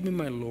guide? Would you be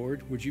my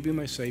Lord? Would you be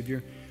my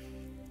Savior?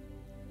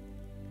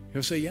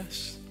 He'll say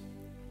yes.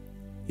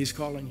 He's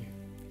calling you.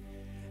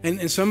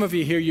 And some of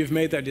you here, you've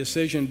made that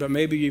decision, but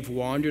maybe you've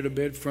wandered a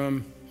bit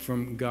from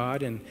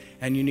God, and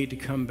you need to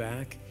come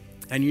back.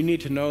 And you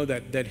need to know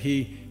that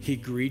he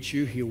greets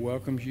you, he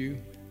welcomes you.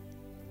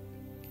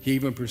 He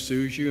even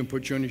pursues you and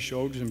puts you on his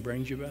shoulders and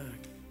brings you back.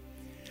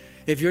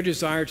 If your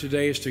desire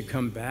today is to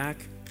come back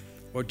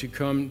or to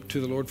come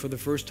to the Lord for the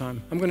first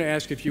time, I'm going to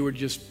ask if you would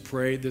just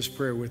pray this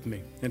prayer with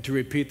me and to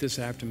repeat this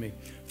after me.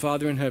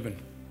 Father in heaven,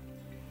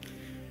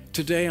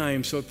 today I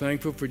am so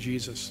thankful for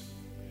Jesus.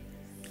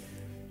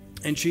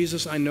 And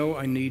Jesus, I know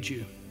I need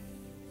you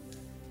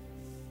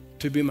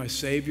to be my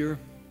Savior,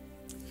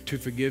 to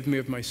forgive me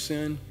of my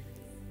sin,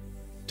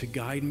 to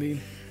guide me,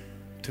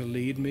 to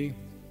lead me,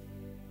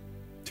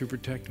 to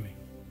protect me.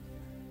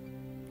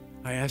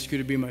 I ask you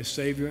to be my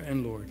Savior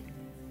and Lord,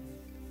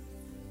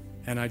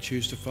 and I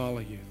choose to follow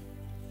you.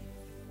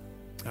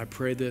 I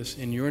pray this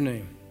in your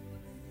name.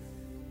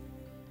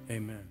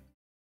 Amen.